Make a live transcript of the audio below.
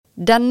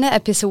Denne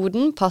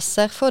episoden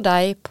passer for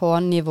deg på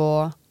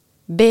nivå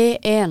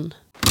B1.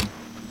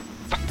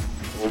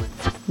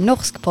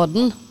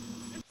 Norskpodden.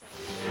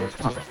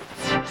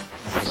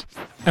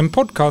 En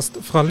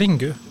podcast fra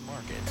Lingu.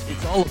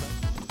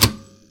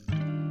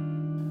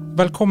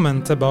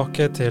 Velkommen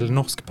tilbake til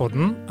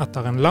Norskpodden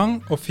etter en lang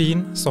og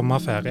fin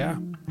sommerferie.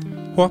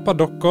 Håper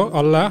dere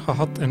alle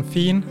har hatt en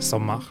fin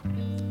sommer.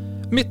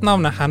 Mitt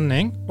navn er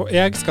Henning, og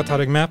jeg skal ta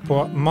deg med på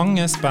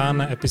mange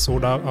spennende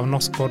episoder av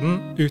Norskpodden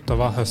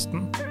utover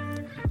høsten.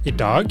 I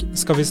dag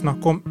skal vi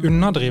snakke om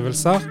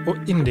underdrivelser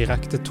og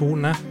indirekte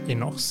tone i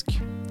norsk.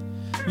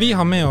 Vi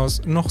har med oss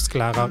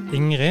norsklærer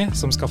Ingrid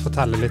som skal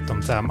fortelle litt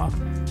om temaet.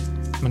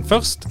 Men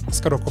først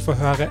skal dere få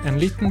høre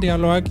en liten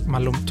dialog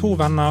mellom to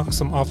venner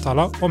som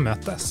avtaler å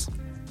møtes.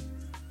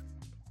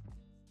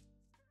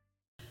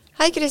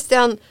 Hei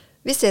Christian,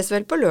 vi ses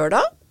vel på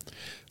lørdag?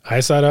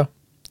 Hei Sara,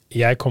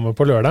 jeg kommer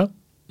på lørdag.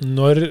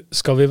 Når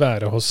skal vi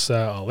være hos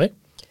Ali?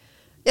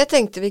 Jeg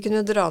tenkte vi kunne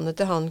dra ned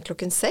til han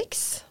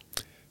 6:00.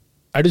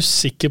 Er du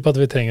sikker på at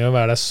vi trenger å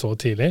være der så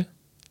tidlig?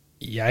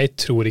 Jeg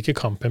tror ikke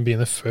kampen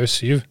begynner før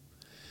 7.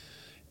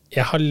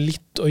 Jeg har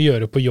litt å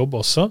gjøre på jobb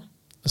også,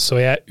 så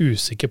jeg er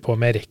usikker på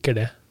om jeg rekker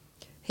det.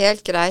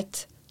 Helt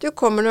greit. Du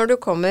kommer når du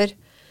kommer.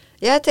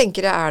 Jeg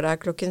tenker jeg er der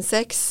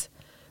 6:00.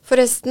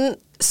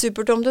 Forresten,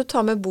 supert om du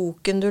tar med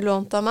boken du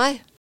lånte av meg.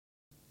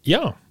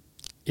 Ja,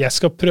 jeg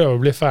skal prøve å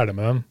bli ferdig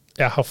med den.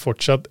 Jeg har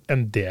fortsatt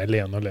en del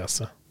igjen å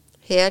lese.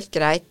 Helt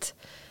greit.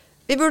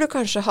 Vi burde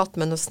kanskje hatt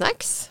med noen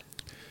snacks?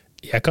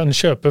 Jeg kan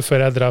kjøpe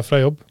før jeg drar fra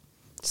jobb.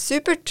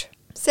 Supert.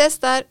 Ses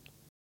der.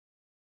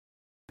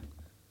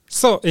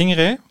 Så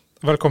Ingrid,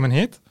 velkommen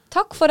hit.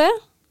 Takk for det.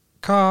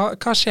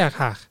 Hva skjer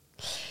her?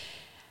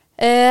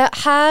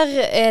 Her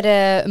er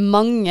det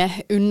mange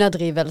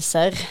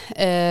underdrivelser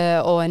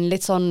og en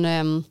litt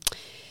sånn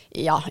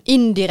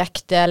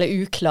indirekte eller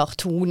uklar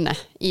tone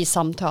i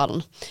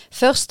samtalen.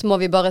 Først må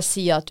vi bare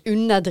si at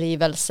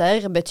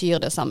underdrivelser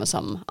betyr det samme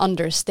som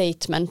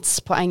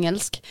understatements på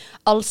engelsk.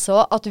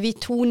 Altså at vi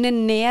toner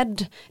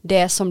ned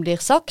det som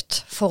blir sagt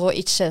for å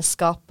ikke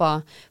skape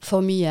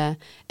for mye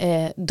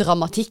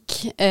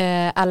dramatikk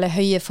eller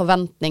høye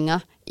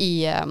forventninger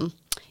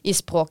i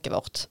språket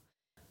vårt.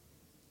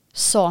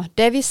 Så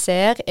det vi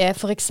ser er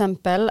for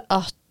eksempel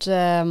at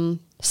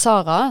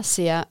Sara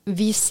sier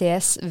 «Vi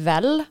ses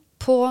vel»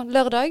 på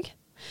lørdag.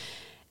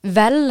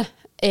 Vel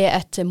er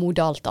et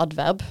modalt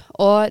adverb,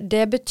 og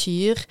det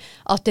betyr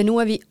at det er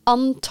noe vi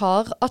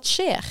antar at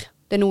skjer.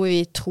 Det er noe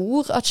vi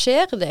tror at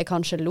skjer, det er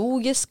kanskje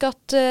logisk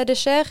at det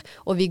skjer,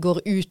 og vi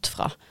går ut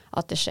fra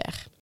at det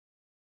skjer.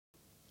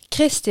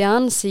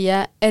 Christian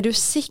sier, er du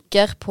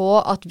sikker på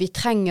at vi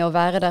trenger å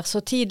være der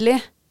så tidlig?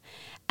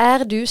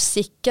 Er du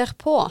sikker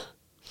på?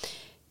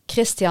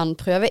 Christian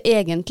prøver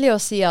egentlig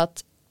å si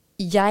at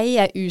jeg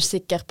er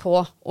usikker på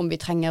om vi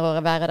trenger å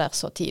være der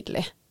så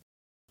tidlig.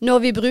 Når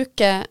vi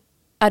bruker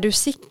 «er du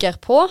sikker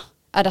på»,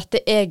 er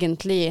dette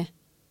egentlig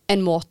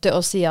en måte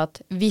å si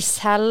at vi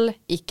selv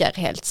ikke er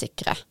helt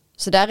sikre.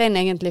 Så det er en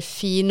egentlig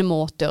fin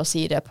måte å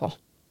si det på.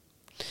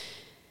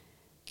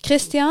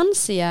 Christian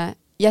sier,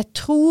 jeg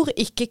tror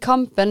ikke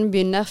kampen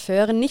begynner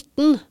før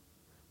 19.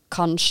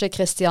 Kanskje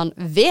Christian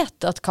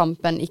vet at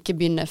kampen ikke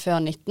begynner før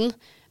 19,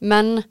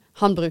 men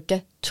han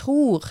bruker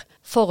tror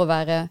for å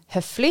være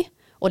høflig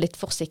og litt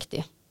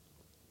forsiktig.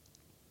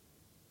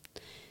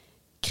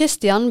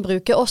 Christian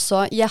bruker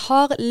også «jeg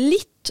har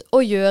litt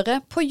å gjøre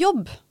på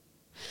jobb».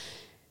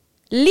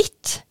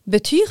 Litt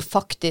betyr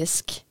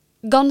faktisk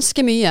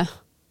ganske mye.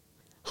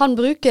 Han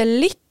bruker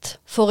litt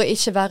for å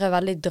ikke være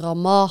veldig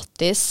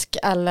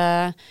dramatisk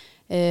eller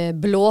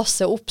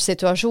blåse opp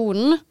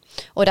situasjonen,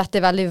 og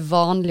dette er veldig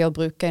vanlig å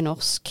bruke i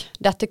norsk.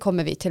 Dette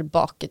kommer vi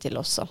tilbake til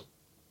også.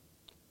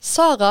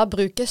 Sara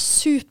bruker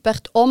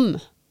supert om.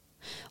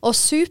 Og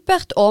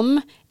supert om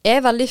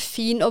er veldig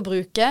fin å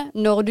bruke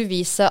når du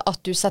viser at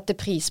du setter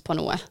pris på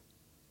noe.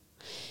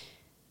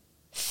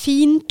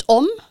 Fint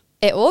om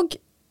er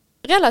også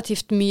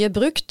relativt mye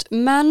brukt,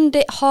 men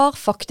det har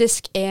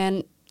faktisk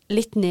en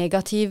litt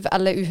negativ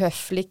eller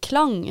uhøflig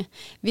klang.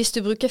 Hvis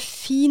du bruker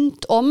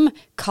fint om,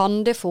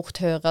 kan det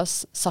fort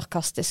høres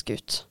sarkastisk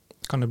ut.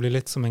 Kan det bli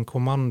litt som en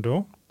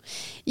kommando?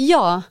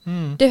 Ja,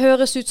 det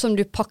høres ut som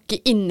du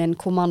pakker inn en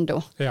kommando.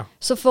 Ja.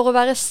 Så for å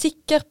være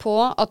sikker på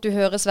at du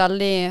høres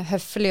veldig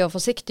høflig og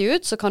forsiktig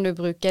ut, så kan du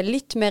bruke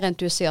litt mer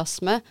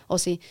entusiasme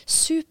og si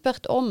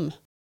supert om.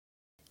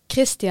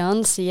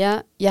 Christian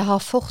sier, jeg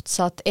har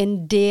fortsatt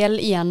en del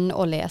igjen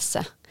å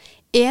lese.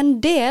 En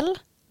del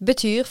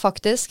betyr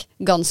faktisk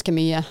ganske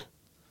mye.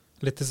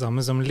 Litt det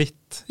samme som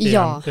litt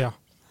igjen. Ja.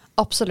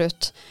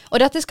 Absolutt.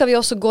 Og dette skal vi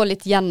også gå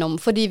litt gjennom,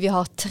 fordi vi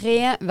har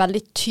 3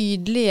 veldig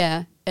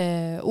tydelige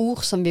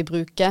ord som vi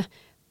bruker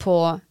på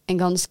en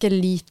ganske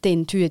lite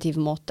intuitiv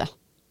måte.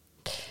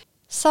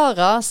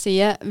 Sara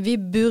sier, vi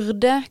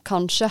burde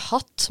kanskje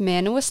hatt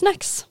med noe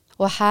snacks.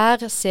 Og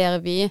her ser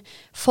vi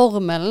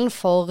formelen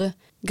for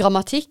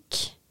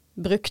grammatikk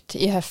brukt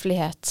i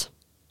høflighet.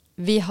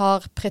 Vi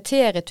har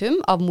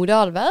preteritum av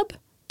modalverb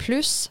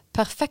pluss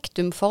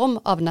perfektumform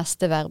av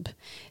neste verb.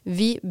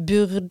 Vi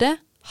burde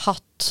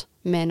hatt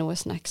med noe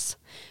snacks.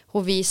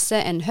 Hun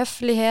viser en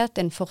høflighet,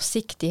 en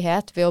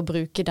forsiktighet ved å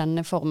bruke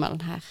denne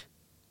formelen her.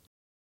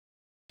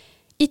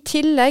 I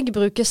tillegg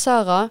bruker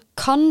Sara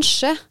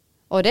kanskje,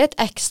 og det er et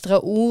ekstra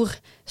ord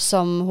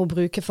som hun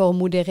bruker for å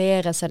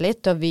moderere seg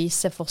litt og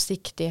vise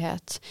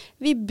forsiktighet.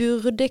 Vi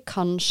burde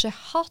kanskje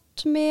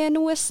hatt med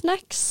noe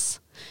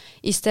snacks,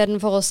 i stedet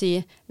for å si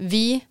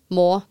vi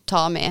må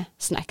ta med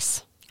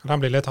snacks.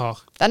 Den blir litt hard.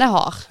 Den er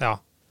hard. Ja.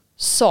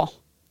 Så,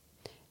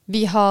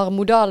 vi har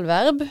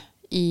modalverb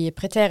i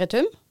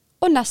preteritum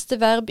og neste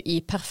verb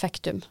i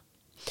perfektum.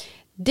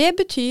 Det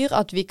betyr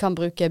at vi kan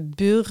bruke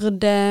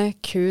burde,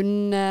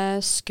 kunne,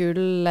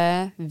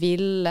 skulle,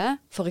 ville.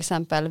 For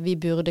eksempel, vi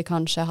burde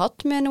kanskje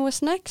hatt med noe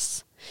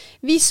snacks.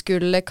 Vi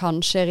skulle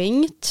kanskje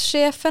ringt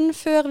sjefen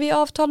før vi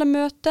avtaler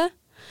møte.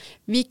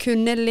 Vi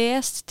kunne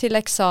lest til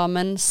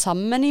eksamen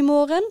sammen i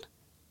morgen.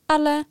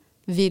 Eller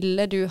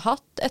ville du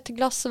hatt et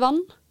glass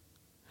vann?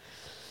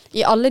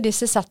 I alle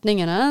disse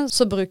setningene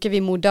så bruker vi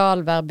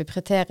modalverb i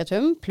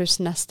preteritum pluss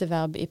neste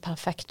verb i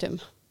perfektum.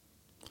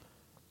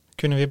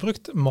 Kunne vi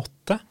brukt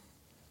måtte?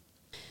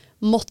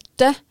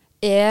 Måtte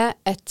er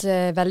et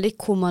veldig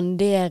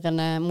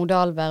kommanderende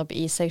modalverb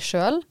i seg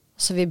selv,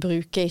 så vi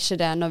bruker ikke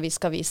det når vi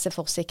skal vise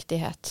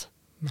forsiktighet.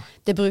 Nei.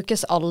 Det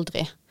brukes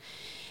aldri.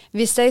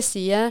 Hvis jeg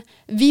sier,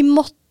 vi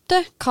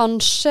måtte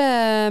kanskje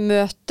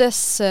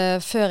møtes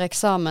før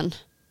eksamen,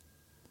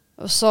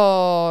 så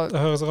Det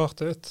høres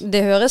rart ut. det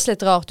høres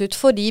litt rart ut,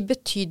 fordi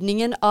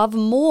betydningen av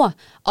må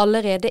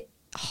allerede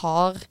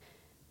har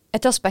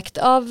et aspekt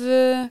av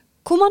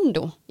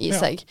kommando i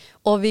seg.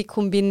 Og vi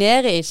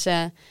kombinerer ikke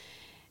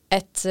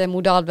et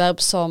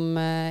modalverb som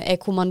er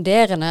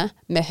kommanderende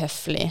med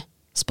høflig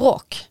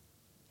språk.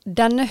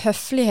 Denne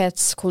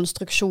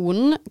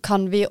høflighetskonstruksjonen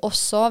kan vi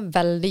også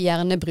veldig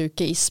gjerne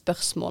bruke i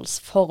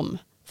spørsmålsform.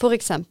 For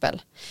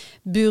eksempel,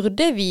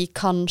 burde vi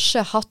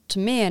kanskje hatt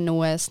med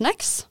noe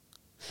snacks?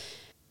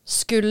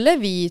 Skulle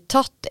vi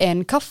tatt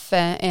en kaffe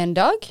en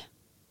dag?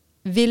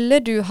 Ville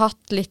du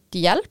hatt litt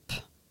hjelp?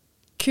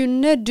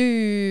 Kunne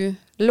du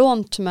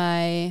lånt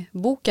meg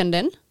boken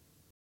din?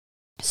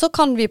 Så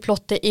kan vi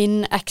plotte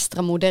inn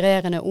ekstra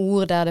modererende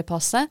ord der det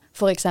passer,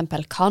 for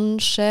eksempel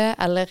kanskje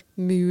eller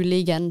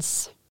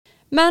muligens.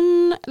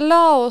 Men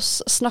la oss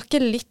snakke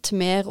litt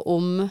mer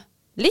om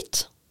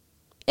litt,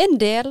 en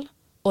del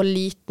og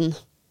liten.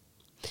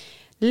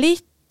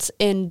 Litt,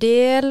 en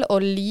del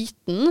og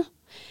liten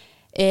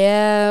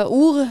er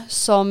ord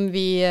som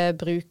vi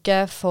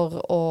bruker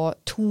for å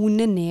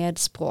tone ned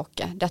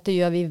språket. Dette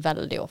gjør vi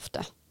veldig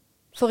ofte.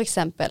 For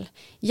eksempel,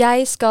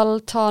 jeg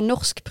skal ta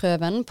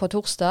norskprøven på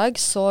torsdag,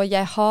 så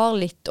jeg har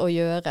litt å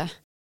gjøre.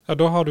 Ja,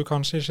 da har du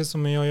kanskje ikke så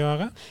mye å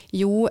gjøre?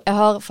 Jo, jeg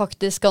har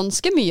faktisk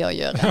ganske mye å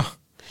gjøre. Ja.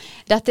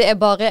 Dette er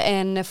bare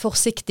en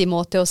forsiktig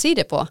måte å si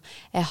det på.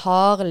 Jeg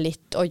har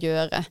litt å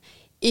gjøre.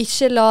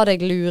 Ikke la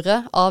deg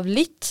lure av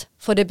litt,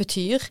 for det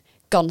betyr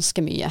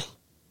ganske mye.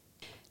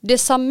 Det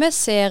samme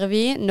ser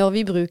vi når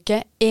vi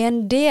bruker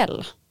en del.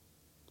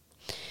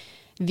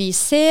 Vi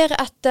ser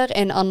etter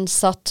en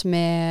ansatt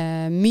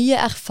med mye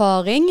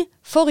erfaring,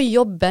 for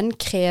jobben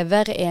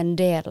krever en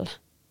del.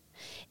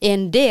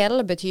 En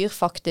del betyr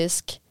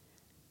faktisk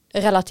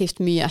relativt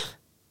mye.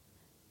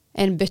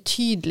 En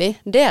betydelig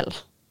del.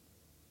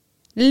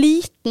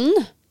 Liten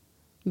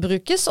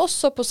brukes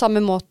også på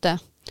samme måte.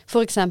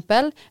 For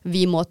eksempel,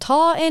 vi må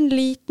ta en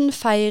liten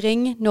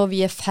feiring når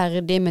vi er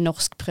ferdig med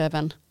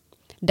norskprøven.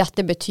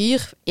 Dette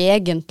betyr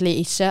egentlig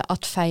ikke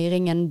at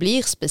feiringen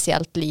blir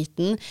spesielt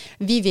liten.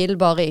 Vi vil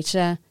bare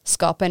ikke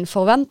skape en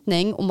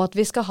forventning om at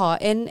vi skal ha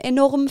en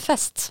enorm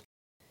fest.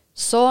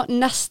 Så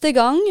neste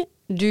gang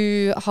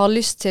du har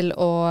lyst til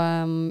å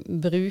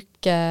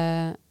bruke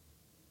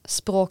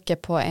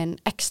språket på en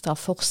ekstra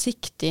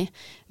forsiktig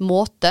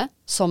måte,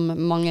 som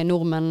mange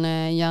nordmenn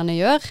gjerne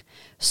gjør,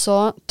 så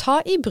ta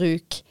i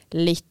bruk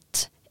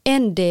litt,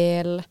 en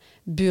del,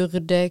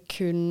 burde,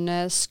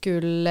 kunne,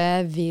 skulle,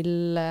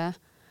 ville,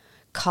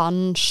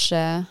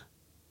 kanskje.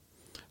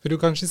 Vil du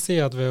kanskje si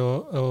at ved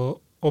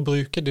å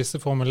bruke disse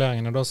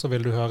formuleringene da, så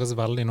vil du høres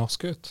veldig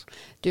norsk ut?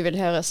 Du vil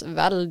høres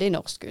veldig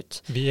norsk ut.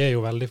 Vi er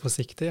jo veldig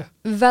forsiktige.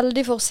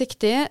 Veldig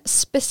forsiktige,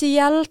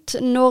 spesielt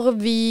når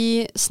vi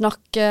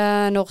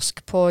snakker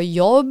norsk på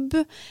jobb,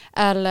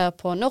 eller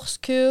på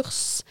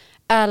norskkurs,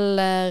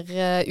 eller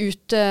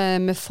ute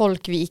med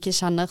folk vi ikke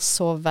kjenner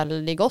så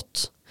veldig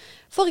godt.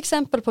 For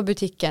eksempel på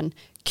butikken.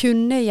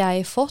 Kunne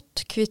jeg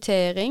fått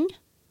kvittering?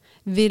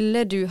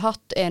 Ville du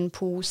hatt en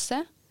pose?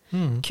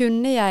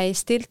 Kunne jeg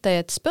stilt deg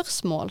et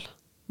spørsmål?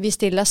 Vi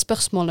stiller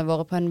spørsmålene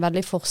våre på en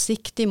veldig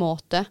forsiktig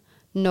måte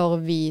når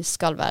vi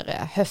skal være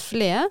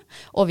høflige,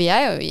 og vi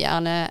er jo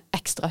gjerne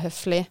ekstra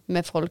høflige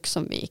med folk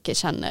som vi ikke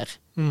kjenner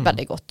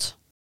veldig godt.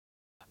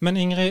 Men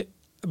Ingrid,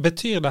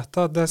 betyr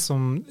dette at det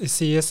som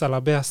sies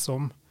eller bes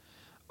om,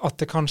 at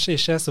det kanskje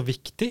ikke er så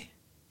viktig?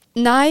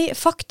 Nei,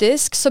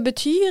 faktisk så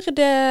betyr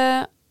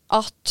det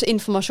at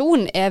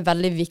informasjon er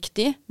veldig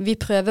viktig. Vi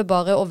prøver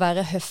bare å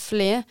være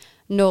høflige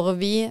når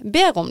vi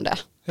ber om det,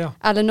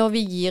 eller når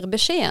vi gir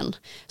beskjeden.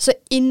 Så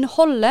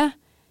innholdet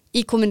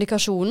i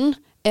kommunikasjonen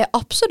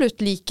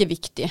absolutt like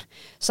viktig.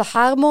 Så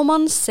her må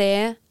man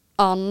se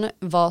an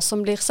hva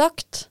som blir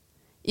sagt,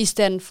 I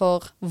stedet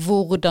for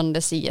hvordan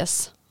det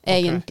sies,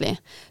 egentlig.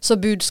 Så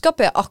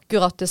budskapet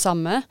akkurat det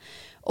samme,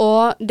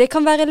 og det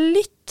kan være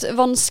litt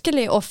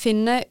vanskelig å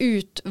finne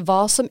ut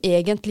hva som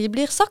egentlig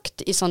blir sagt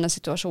I sånne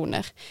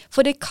situasjoner.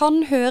 For det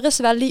kan høres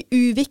veldig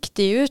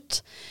uviktig ut,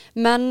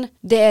 men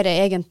det det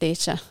egentlig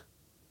ikke.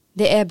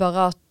 Det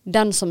bare at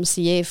den som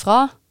sier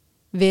ifra,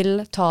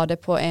 vil ta det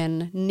på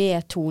en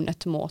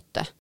nedtonet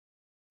måte.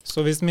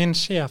 Så hvis min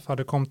sjef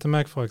hadde kommet til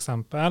meg for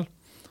eksempel,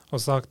 og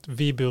sagt,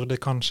 vi burde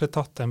kanskje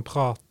tatt en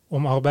prat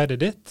om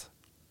arbeidet ditt,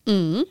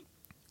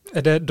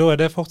 da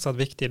det fortsatt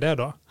viktig det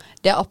da?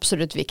 Det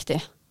absolutt viktig.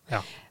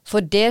 Ja.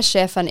 For det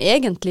sjefen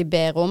egentlig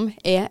ber om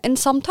en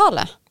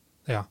samtale.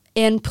 Ja.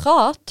 En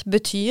prat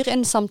betyr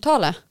en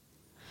samtale.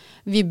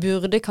 Vi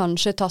burde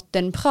kanskje tatt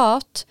en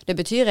prat, det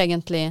betyr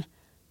egentlig,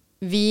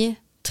 vi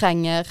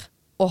trenger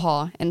å ha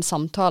en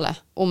samtale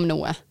om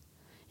noe.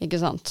 Ikke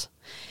sant?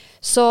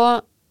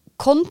 Så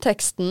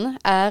konteksten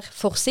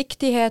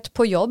forsiktighet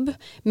på jobb,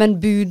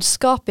 men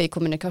budskapet I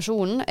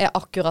kommunikasjonen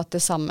akkurat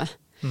det samme.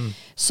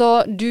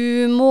 Så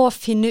du må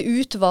finne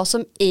ut hva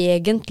som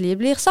egentlig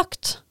blir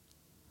sagt.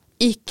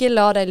 Ikke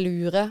la deg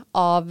lure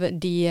av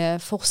de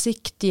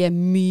forsiktige,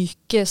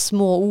 myke,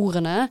 små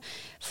ordene,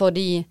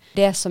 fordi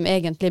det som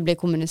egentlig blir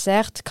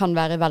kommunisert kan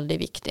være veldig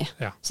viktig.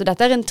 Ja. Så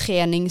dette en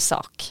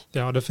treningssak.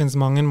 Ja, det finnes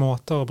mange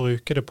måter å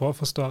bruke det på,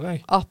 forstår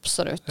jeg.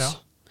 Absolutt. Ja.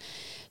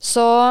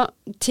 Så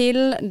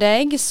til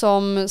deg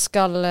som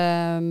skal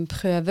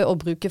prøve å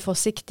bruke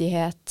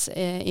forsiktighet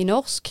I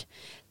norsk,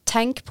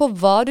 tenk på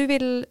hva du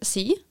vil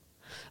si,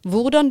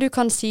 hvordan du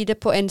kan si det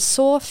på en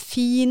så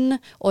fin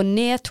og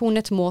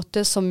nedtonet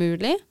måte som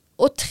mulig,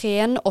 og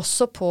tren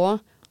også på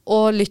å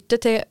lytte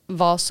til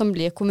hva som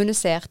blir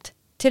kommunisert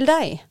til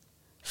deg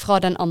fra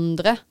den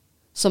andre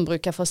som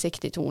bruker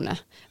forsiktig tone.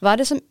 Hva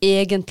det som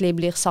egentlig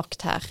blir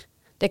sagt her?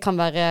 Det kan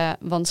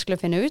være vanskelig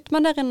å finne ut,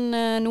 men det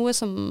noe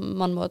som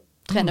man må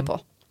trene på.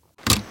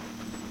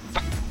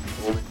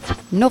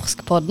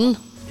 Norskpodden.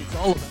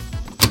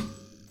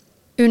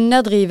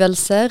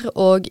 Underdrivelser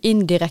og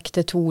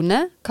indirekte tone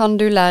kan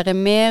du lære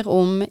mer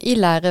om I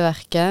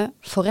læreverket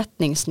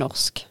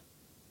Forretningsnorsk.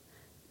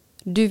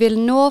 Du vil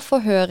nå få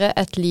høre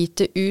et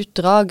lite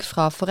utdrag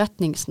fra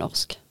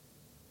Forretningsnorsk.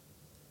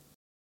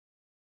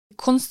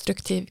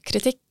 Konstruktiv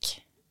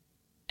kritikk.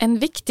 En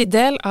viktig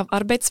del av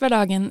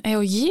arbeidshverdagen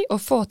å gi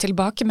og få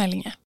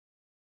tilbakemeldinger.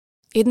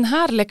 I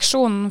denne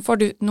leksjonen får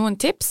du noen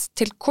tips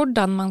til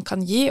hvordan man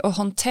kan gi og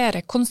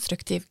håndtere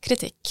konstruktiv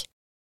kritikk.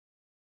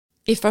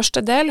 I første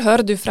del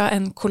hører du fra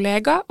en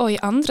kollega, og I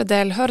andre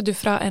del hører du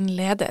fra en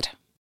leder.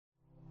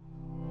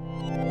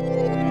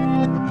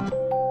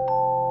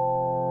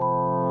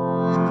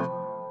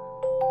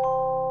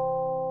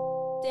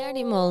 Det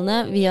de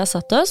målene vi har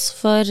satt oss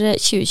for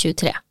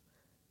 2023.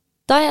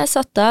 Da har jeg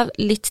satt av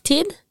litt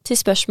tid til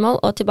spørsmål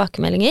og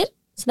tilbakemeldinger,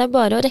 så det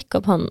bare å rekke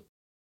opp hånden.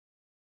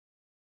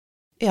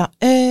 Ja,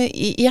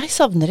 jeg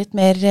savner et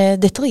mer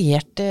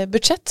detaljert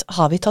budsjett.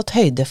 Har vi tatt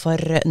høyde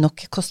for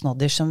nok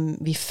kostnader som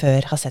vi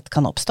før har sett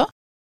kan oppstå?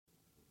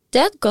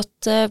 Det et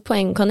godt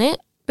poeng, Conny.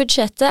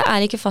 Budsjettet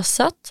ikke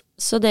fastsatt,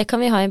 så det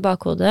kan vi ha I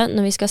bakhodet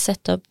når vi skal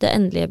sette opp det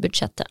endelige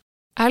budsjettet.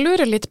 Jeg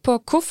lurer litt på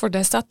hvorfor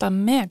det satt av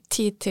mer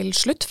tid til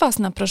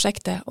sluttfasen av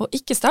prosjektet og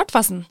ikke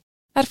startfasen.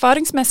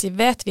 Erfaringsmessig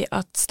vet vi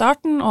at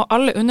starten og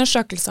alle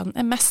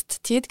undersøkelsene mest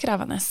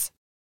tidkrevende.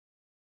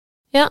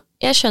 Ja,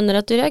 jeg skjønner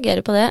at du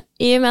reagerer på det.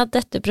 I og med at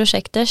dette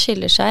prosjektet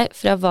skiller seg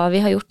fra hva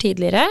vi har gjort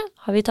tidligere,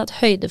 har vi tatt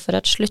høyde for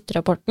at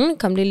sluttrapporten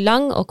kan bli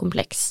lang og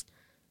kompleks.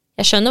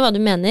 Jeg skjønner hva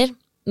du mener,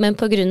 men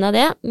på grunn av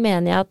det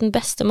mener jeg at den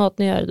beste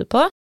måten å gjøre det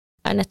på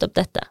nettopp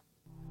dette.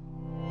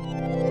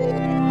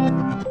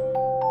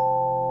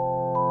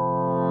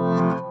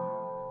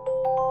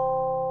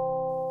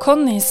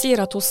 Conny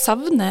sier at hun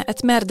savner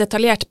et mer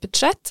detaljert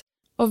budsjett,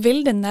 og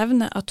Vilde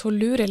nevner at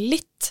hun lurer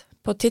litt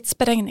på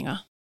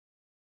tidsberegninger.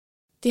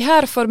 De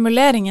her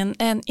formuleringene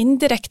en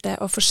indirekte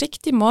og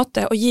forsiktig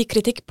måte å gi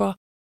kritikk på,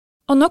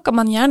 og noe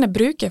man gjerne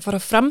bruker for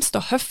å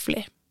fremstå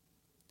høflig.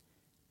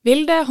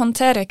 Vilde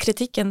håndterer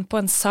kritikken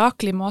på en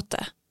saklig måte.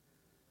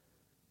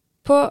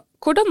 På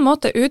hvordan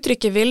måte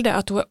uttrykker Vilde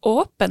at hun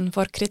åpen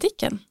for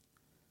kritikken?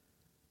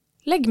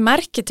 Legg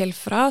merke til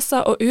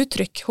fraser og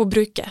uttrykk hun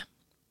bruker.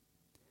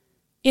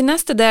 I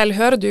neste del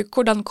hører du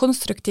hvordan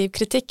konstruktiv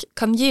kritikk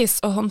kan gis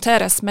og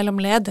håndteres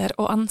mellom leder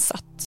og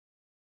ansatt.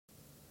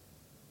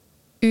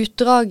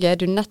 Utdraget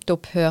du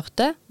nettopp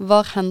hørte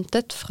var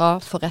hentet fra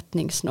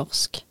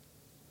Forretningsnorsk.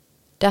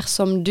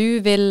 Dersom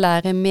du vil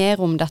lære mer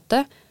om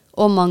dette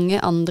og mange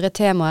andre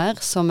temaer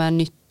som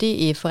nyttig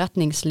I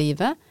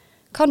forretningslivet,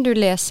 kan du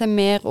lese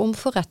mer om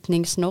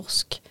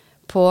Forretningsnorsk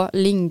på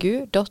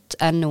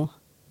lingu.no.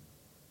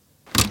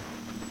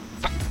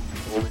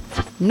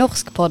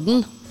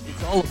 Norskpodden.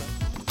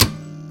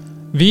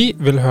 Vi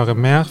vil høre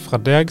mer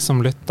fra deg som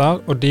lytter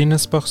og dine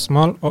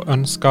spørsmål og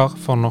ønsker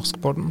for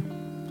Norskpodden.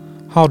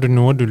 Har du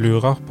noe du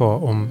lurer på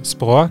om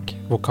språk,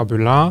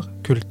 vokabular,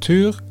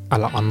 kultur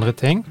eller andre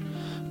ting,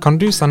 kan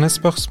du sende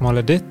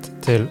spørsmålet ditt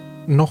til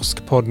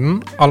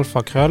norskpodden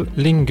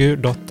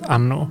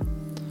alfakrøll.lingu.no.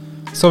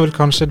 Så vil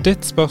kanskje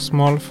ditt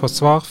spørsmål få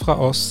svar fra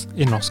oss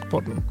i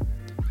Norskpodden.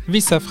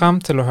 Vi ser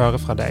frem til å høre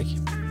fra deg.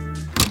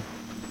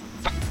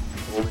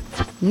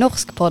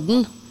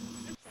 Norskpodden.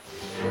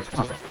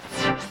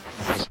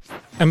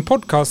 En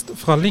podcast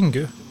fra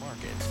Lingu.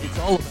 It's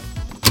all about